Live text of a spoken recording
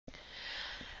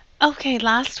Okay,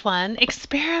 last one.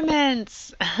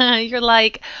 Experiments. You're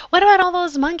like, what about all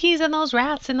those monkeys and those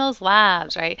rats in those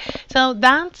labs, right? So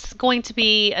that's going to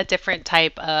be a different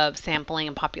type of sampling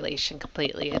and population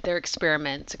completely. They're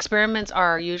experiments. Experiments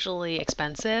are usually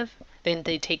expensive, then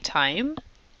they take time.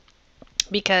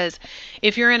 Because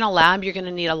if you're in a lab, you're going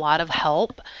to need a lot of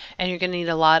help and you're going to need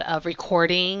a lot of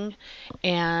recording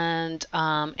and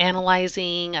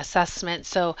analyzing, assessment.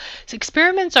 So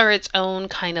experiments are its own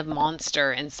kind of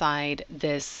monster inside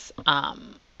this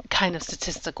kind of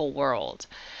statistical world.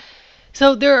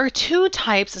 So there are two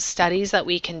types of studies that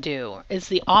we can do. It's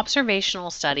the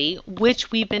observational study,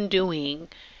 which we've been doing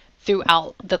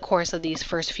throughout the course of these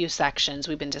first few sections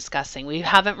we've been discussing. We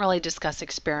haven't really discussed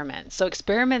experiments. So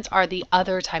experiments are the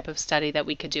other type of study that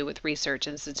we could do with research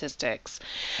and statistics.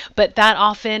 But that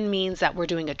often means that we're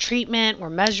doing a treatment, we're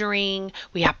measuring,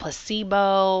 we have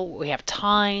placebo, we have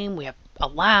time, we have a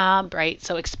lab, right?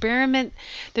 So experiment,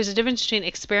 there's a difference between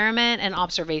experiment and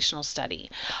observational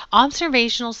study.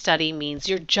 Observational study means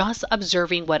you're just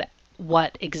observing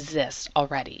what exists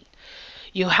already.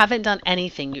 You haven't done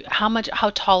anything. How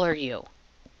tall are you?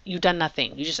 You've done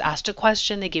nothing. You just asked a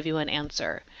question, they give you an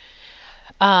answer.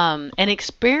 An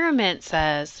experiment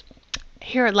says,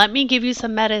 here, let me give you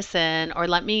some medicine or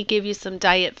let me give you some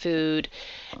diet food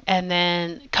and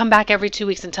then come back every 2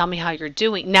 weeks and tell me how you're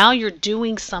doing. Now you're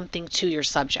doing something to your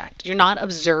subject. You're not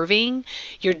observing.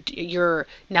 You're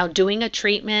now doing a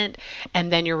treatment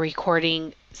and then you're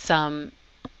recording some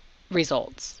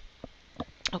results.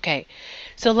 Okay,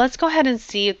 so let's go ahead and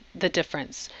see the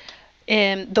difference.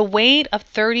 The weight of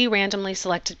 30 randomly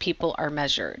selected people are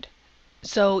measured.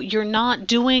 So you're not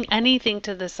doing anything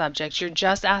to the subject. You're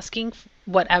just asking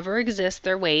whatever exists,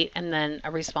 their weight, and then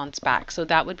a response back. So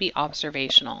that would be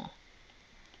observational.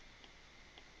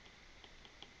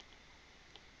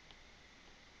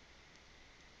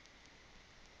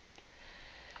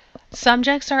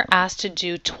 Subjects are asked to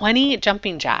do 20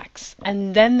 jumping jacks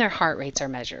and then their heart rates are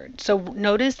measured. So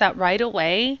notice that right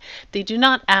away, they do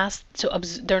not ask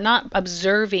they're not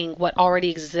observing what already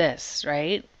exists,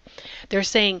 right? They're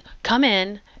saying, come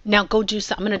in, now go do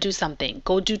I'm going to do something.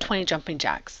 Go do 20 jumping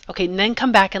jacks. Okay, and then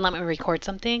come back and let me record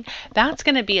something. That's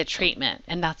going to be a treatment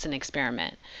and that's an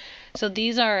experiment. So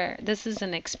this is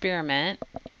an experiment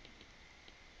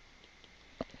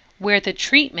where the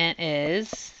treatment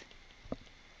is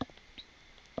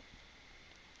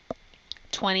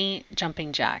 20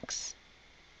 jumping jacks.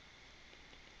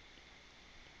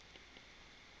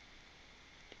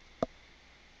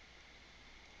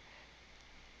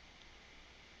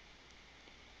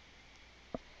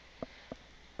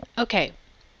 Okay,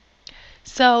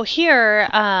 so here,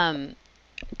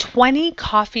 20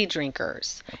 coffee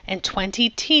drinkers and 20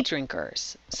 tea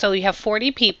drinkers. So you have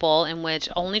 40 people in which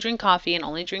only drink coffee and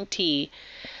only drink tea.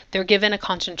 They're given a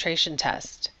concentration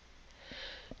test.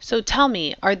 So tell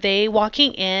me, are they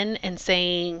walking in and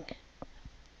saying,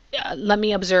 let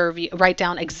me observe you, write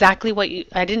down exactly what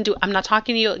I didn't do. I'm not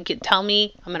talking to you. Tell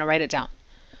me, I'm going to write it down.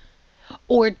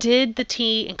 Or did the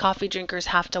tea and coffee drinkers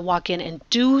have to walk in and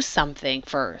do something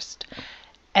first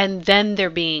and then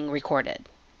they're being recorded?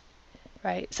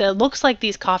 Right? So it looks like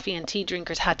these coffee and tea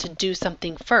drinkers had to do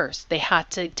something first. They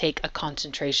had to take a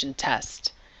concentration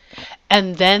test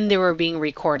and then they were being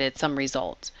recorded some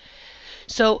results.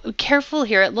 So careful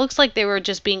here. It looks like they were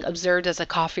just being observed as a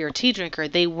coffee or tea drinker.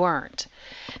 They weren't.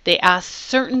 They asked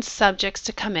certain subjects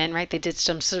to come in, right? They did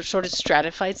some sort of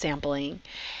stratified sampling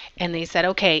and they said,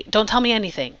 okay, don't tell me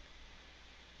anything.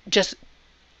 Just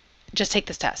take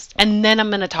this test. And then I'm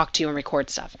going to talk to you and record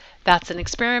stuff. That's an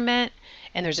experiment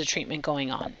and there's a treatment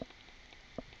going on.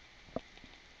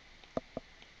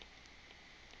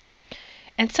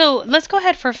 And so let's go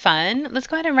ahead for fun. Let's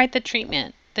go ahead and write the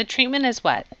treatment. The treatment is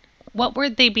what? What were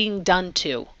they being done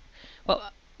to?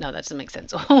 Well, no, that doesn't make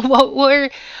sense.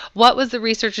 What was the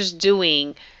researchers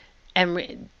doing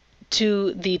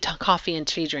to the coffee and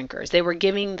tea drinkers? They were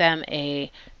giving them a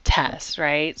test,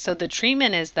 right? So the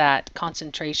treatment is that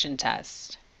concentration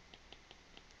test.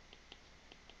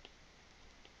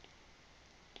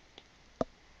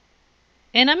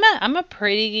 And I'm a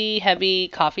pretty heavy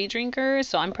coffee drinker,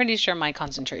 so I'm pretty sure my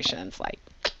concentration's like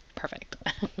perfect.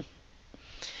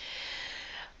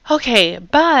 Okay,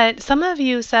 but some of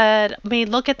you may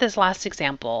look at this last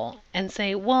example and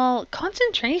say, well,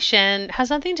 concentration has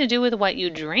nothing to do with what you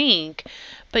drink,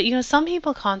 but some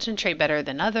people concentrate better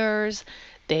than others.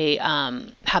 They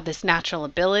have this natural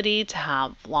ability to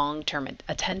have long-term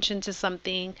attention to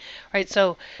something, right?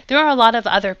 So there are a lot of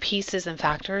other pieces and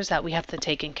factors that we have to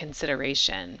take in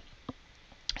consideration.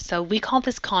 So we call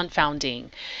this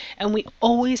confounding, and we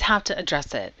always have to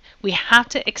address it. We have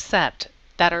to accept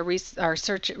that our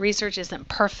research isn't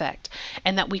perfect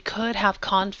and that we could have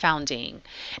confounding.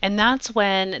 And that's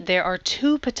when there are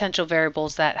two potential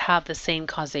variables that have the same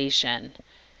causation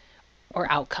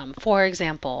or outcome. For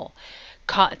example,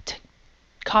 co-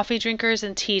 coffee drinkers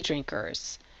and tea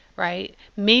drinkers, right?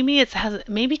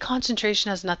 Maybe concentration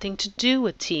has nothing to do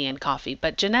with tea and coffee,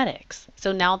 but genetics.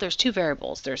 So now there's two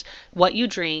variables. There's what you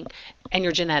drink and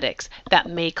your genetics that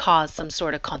may cause some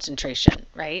sort of concentration,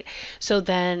 right? So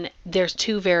then there's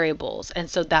two variables, and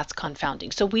so that's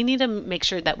confounding. So we need to make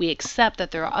sure that we accept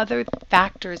that there are other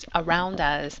factors around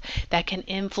us that can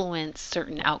influence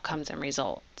certain outcomes and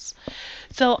results.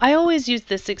 So I always use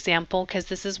this example because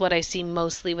this is what I see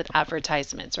mostly with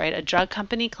advertisements, right? A drug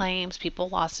company claims people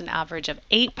lost an average of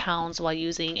 8 pounds while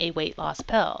using a weight loss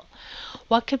pill.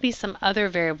 What could be some other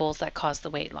variables that cause the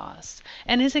weight loss?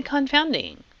 And is it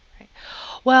confounding? Right?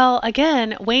 Well,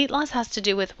 again, weight loss has to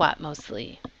do with what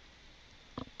mostly?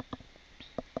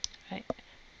 Right?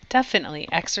 Definitely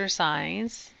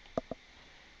exercise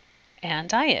and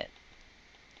diet.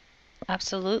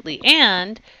 Absolutely.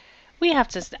 And we have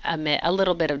to admit a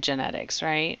little bit of genetics,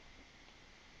 right?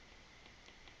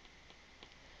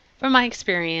 From my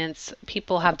experience,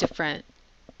 people have different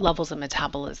levels of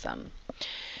metabolism.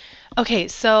 Okay,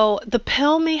 so the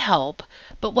pill may help,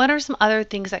 but what are some other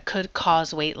things that could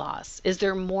cause weight loss? Is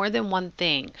there more than one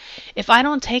thing? If I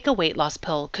don't take a weight loss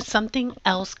pill, could something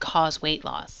else cause weight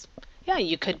loss? Yeah,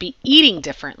 you could be eating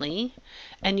differently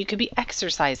and you could be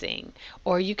exercising,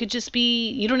 or you could just be,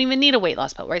 you don't even need a weight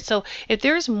loss pill, right? So if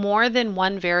there's more than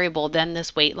one variable than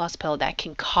this weight loss pill that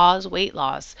can cause weight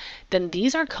loss, then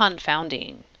these are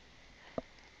confounding.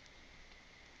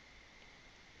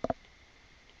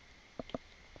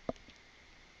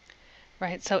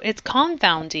 Right, so it's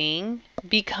confounding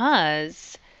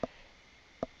because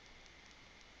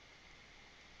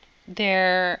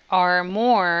there are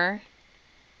more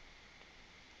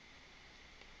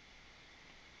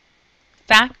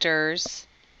factors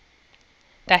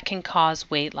that can cause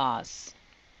weight loss.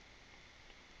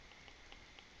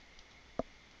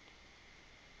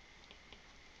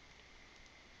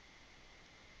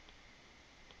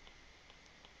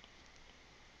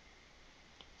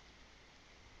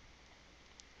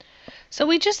 So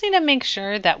we just need to make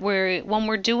sure that when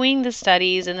we're doing the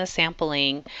studies and the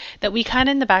sampling, that we kind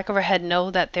of in the back of our head know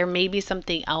that there may be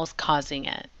something else causing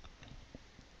it.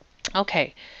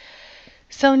 Okay,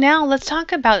 so now let's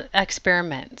talk about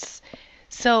experiments.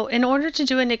 So in order to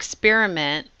do an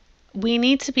experiment, we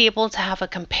need to be able to have a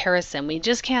comparison. We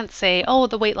just can't say, oh,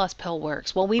 the weight loss pill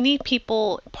works. Well, we need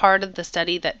people part of the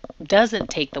study that doesn't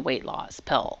take the weight loss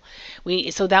pill.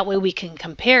 So that way we can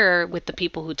compare with the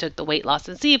people who took the weight loss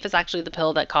and see if it's actually the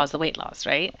pill that caused the weight loss,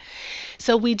 right?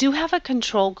 So we do have a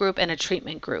control group and a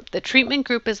treatment group. The treatment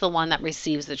group is the one that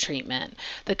receives the treatment.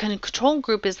 The control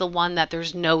group is the one that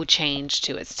there's no change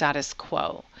to, it's status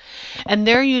quo. And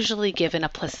they're usually given a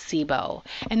placebo.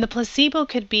 And the placebo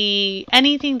could be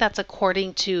anything that's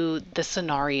according to the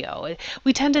scenario.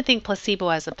 We tend to think placebo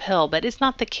as a pill, but it's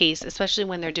not the case, especially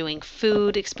when they're doing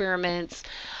food experiments,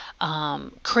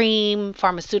 cream,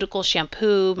 pharmaceutical,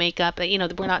 shampoo, makeup.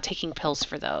 We're not taking pills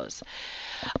for those.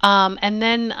 And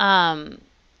then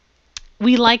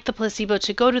we like the placebo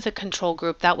to go to the control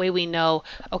group. That way we know,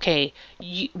 okay,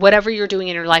 whatever you're doing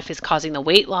in your life is causing the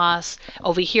weight loss.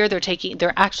 Over here,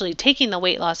 they're actually taking the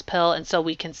weight loss pill, and so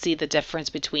we can see the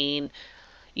difference between,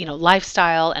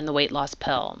 lifestyle and the weight loss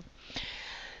pill.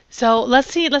 So let's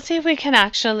see if we can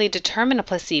actually determine a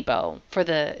placebo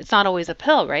it's not always a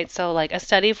pill, right? So like a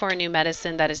study for a new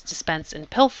medicine that is dispensed in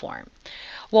pill form.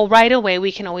 Well, right away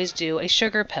we can always do a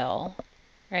sugar pill,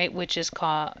 right? Which is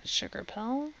called sugar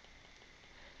pill,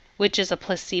 which is a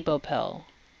placebo pill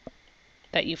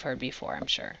that you've heard before, I'm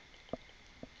sure.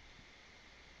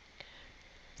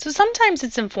 So sometimes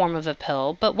it's in form of a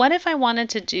pill, but what if I wanted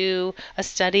to do a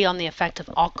study on the effect of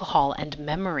alcohol and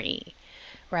memory,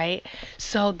 right?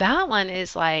 So that one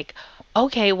is like,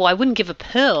 okay, well, I wouldn't give a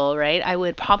pill, right? I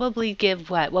would probably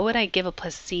give what? What would I give a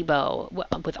placebo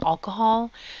with alcohol?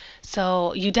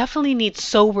 So you definitely need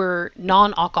sober,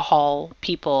 non-alcohol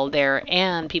people there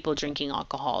and people drinking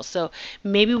alcohol. So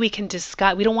maybe we can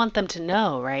discuss, we don't want them to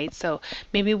know, right? So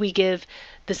maybe we give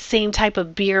the same type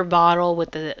of beer bottle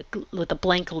with the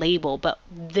blank label, but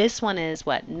this one is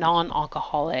what?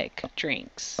 Non-alcoholic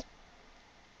drinks.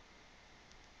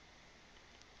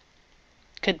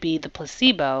 Could be the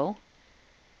placebo,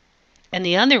 and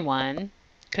the other one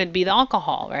could be the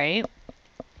alcohol, right?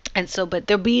 And so, but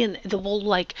we'll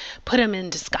like put them in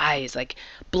disguise, like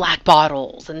black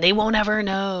bottles, and they won't ever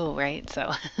know, right?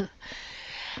 So,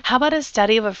 How about a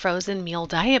study of a frozen meal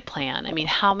diet plan? I mean,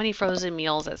 how many frozen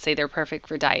meals that say they're perfect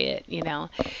for diet, you know?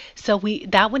 So we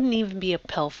that wouldn't even be a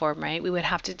pill form, right? We would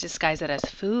have to disguise it as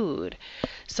food.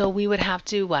 So we would have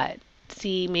to what?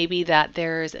 See maybe that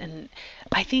there's an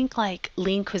I think like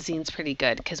lean cuisine's pretty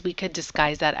good because we could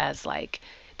disguise that as like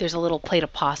there's a little plate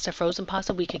of pasta, frozen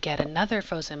pasta. We could get another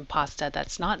frozen pasta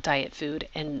that's not diet food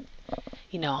and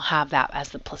have that as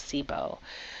the placebo.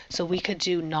 So we could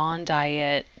do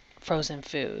non-diet frozen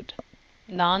food,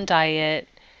 non-diet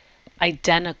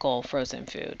identical frozen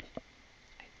food.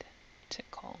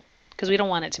 Identical. Because we don't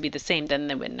want it to be the same, then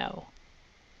they would know.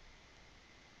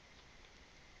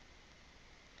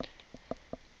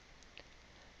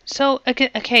 So,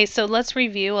 okay, so let's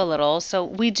review a little. So,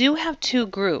 we do have two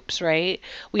groups, right?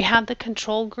 We have the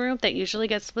control group that usually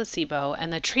gets the placebo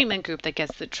and the treatment group that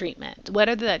gets the treatment.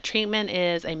 Whether that treatment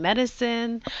is a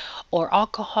medicine or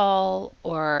alcohol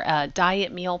or a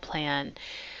diet meal plan,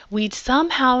 we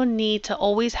somehow need to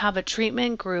always have a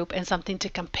treatment group and something to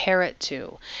compare it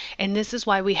to. And this is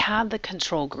why we have the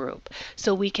control group.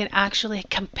 So we can actually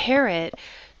compare it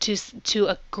to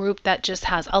a group that just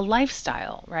has a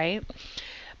lifestyle, right?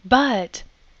 But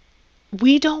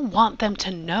we don't want them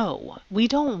to know. We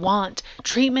don't want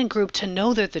treatment group to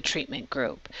know they're the treatment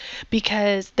group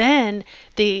because then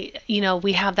we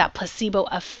have that placebo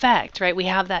effect, right? We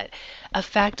have that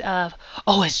effect of,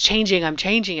 oh, it's changing, I'm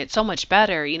changing, it's so much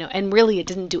better, and really it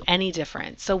didn't do any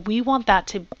difference. So we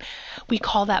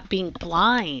call that being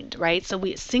blind, right? So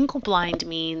single blind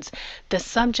means the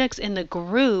subjects in the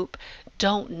group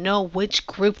don't know which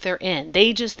group they're in.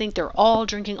 They just think they're all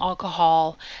drinking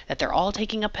alcohol, that they're all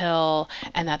taking a pill,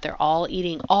 and that they're all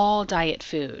eating all diet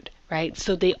food, right?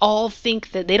 So they all think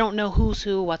that they don't know who's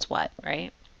who, what's what,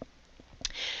 right?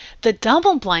 The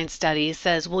double blind study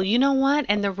says, well, you know what?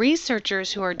 And the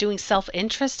researchers who are doing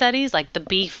self-interest studies, like the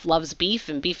beef loves beef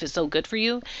and beef is so good for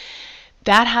you,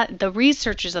 the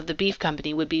researchers of the beef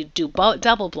company would be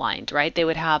double blind, right? They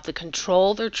would have the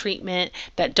control their treatment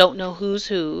that don't know who's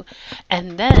who,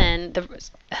 and then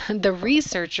the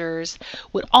researchers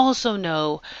would also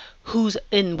know who's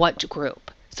in what group.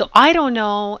 So I don't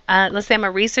know. Let's say I'm a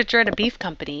researcher at a beef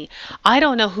company. I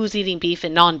don't know who's eating beef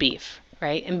and non-beef,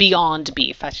 right? And beyond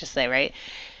beef, I should say, right?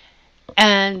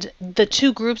 And the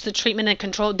two groups, the treatment and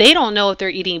control, they don't know if they're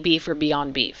eating beef or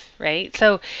beyond beef, right?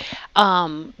 So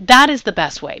that is the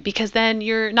best way because then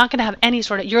you're not going to have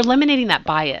you're eliminating that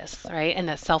bias, right? And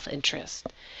that self-interest.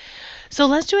 So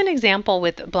let's do an example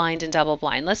with blind and double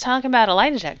blind. Let's talk about a lie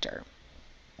detector.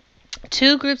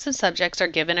 Two groups of subjects are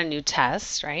given a new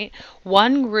test, right?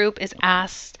 One group is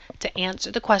asked to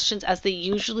answer the questions as they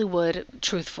usually would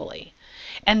truthfully.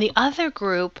 And the other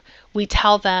group, we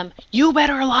tell them, you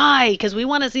better lie, because we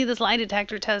want to see this lie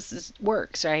detector test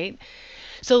works, right?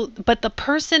 So, but the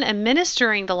person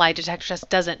administering the lie detector test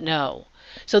doesn't know.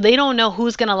 So they don't know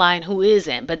who's going to lie and who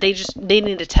isn't, but they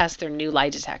need to test their new lie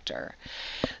detector.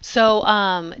 So,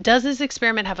 does this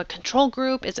experiment have a control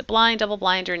group? Is it blind, double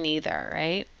blind, or neither,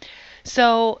 right?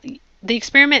 So the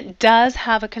experiment does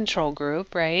have a control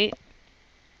group, right?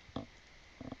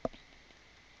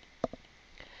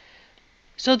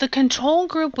 So the control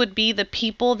group would be the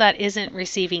people that isn't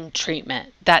receiving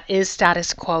treatment, that is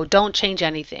status quo, don't change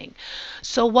anything.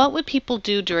 So what would people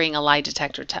do during a lie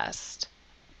detector test?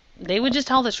 They would just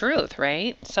tell the truth,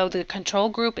 right? So the control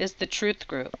group is the truth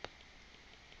group.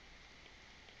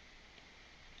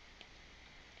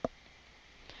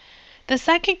 The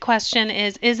second question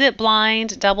is it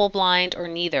blind, double blind, or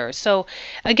neither? So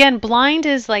again, blind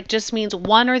is like just means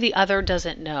one or the other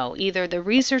doesn't know. Either the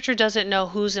researcher doesn't know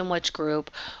who's in which group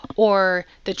or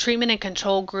the treatment and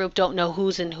control group don't know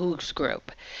who's in whose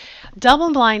group.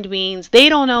 Double blind means they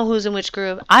don't know who's in which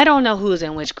group. I don't know who's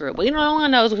in which group. We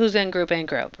don't know who's in group,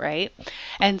 right?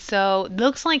 And so it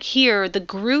looks like here the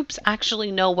groups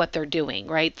actually know what they're doing,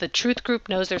 right? The truth group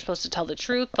knows they're supposed to tell the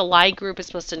truth. The lie group is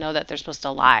supposed to know that they're supposed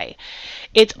to lie.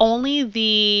 It's only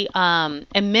the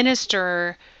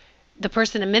the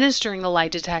person administering the lie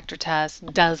detector test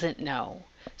doesn't know.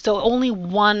 So only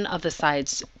one of the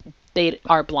sides they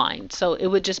are blind. So it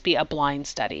would just be a blind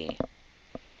study.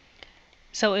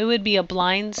 So it would be a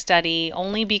blind study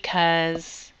only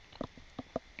because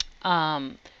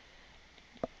the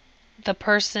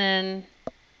person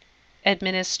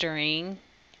administering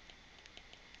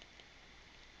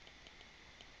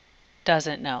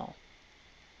doesn't know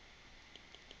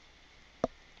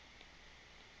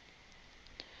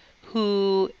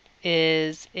who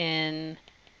is in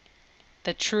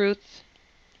the truth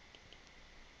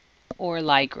or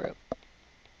lie group.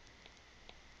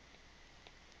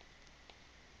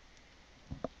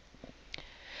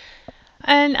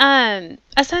 And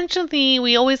essentially,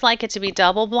 we always like it to be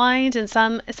double blind, and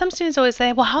some students always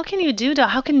say, "Well, how can you do that?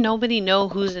 How can nobody know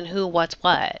who's in who, what's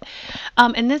what?"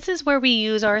 And this is where we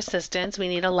use our assistants. We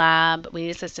need a lab, we need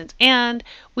assistants, and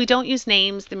we don't use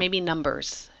names. There may be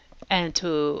numbers, and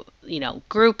to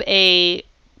group A,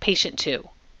 patient two,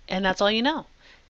 and that's all you know.